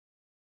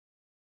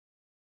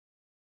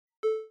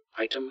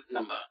Item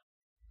Number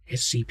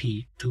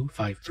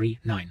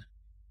SCP-2539.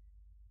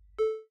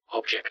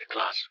 Object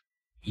Class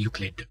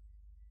Euclid.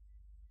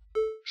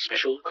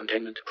 Special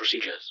Containment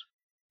Procedures.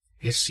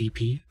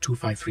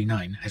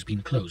 SCP-2539 has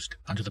been closed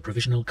under the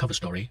provisional cover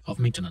story of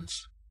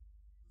maintenance.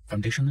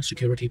 Foundation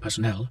security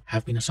personnel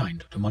have been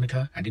assigned to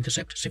monitor and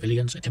intercept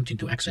civilians attempting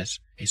to access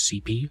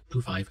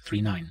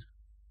SCP-2539.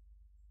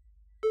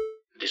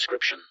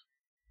 Description: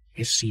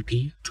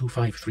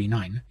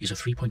 SCP-2539 is a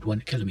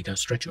 3.1 km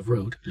stretch of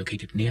road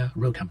located near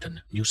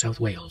Roehampton, New South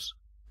Wales.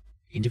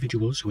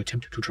 Individuals who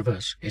attempt to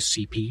traverse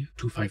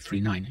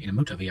SCP-2539 in a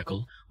motor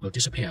vehicle will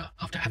disappear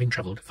after having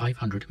travelled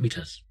 500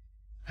 meters,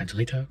 and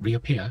later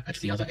reappear at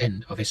the other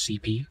end of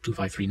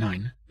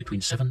SCP-2539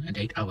 between 7 and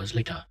 8 hours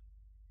later.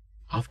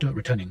 After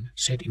returning,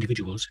 said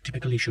individuals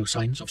typically show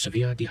signs of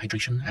severe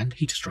dehydration and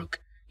heat stroke,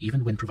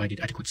 even when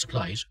provided adequate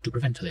supplies to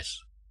prevent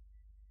this.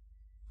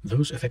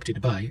 Those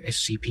affected by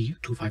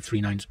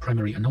SCP-2539's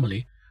primary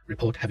anomaly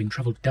report having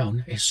travelled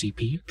down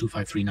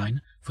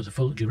SCP-2539 for the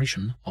full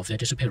duration of their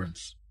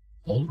disappearance.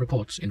 All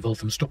reports involve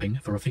them stopping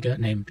for a figure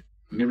named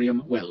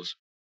Miriam Wells.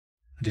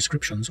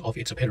 Descriptions of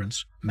its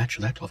appearance match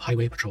that of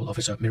Highway Patrol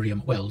Officer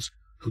Miriam Wells,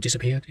 who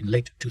disappeared in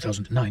late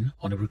 2009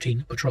 on a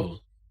routine patrol.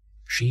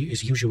 She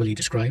is usually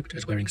described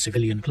as wearing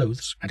civilian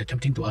clothes and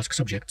attempting to ask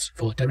subjects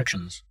for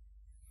directions.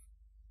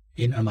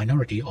 In a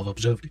minority of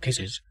observed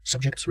cases,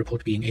 subjects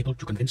report being able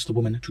to convince the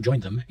woman to join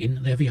them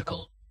in their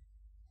vehicle.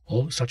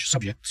 All such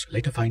subjects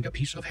later find a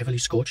piece of heavily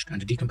scorched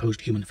and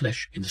decomposed human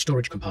flesh in the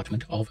storage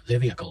compartment of their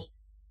vehicle.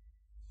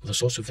 The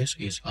source of this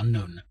is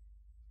unknown.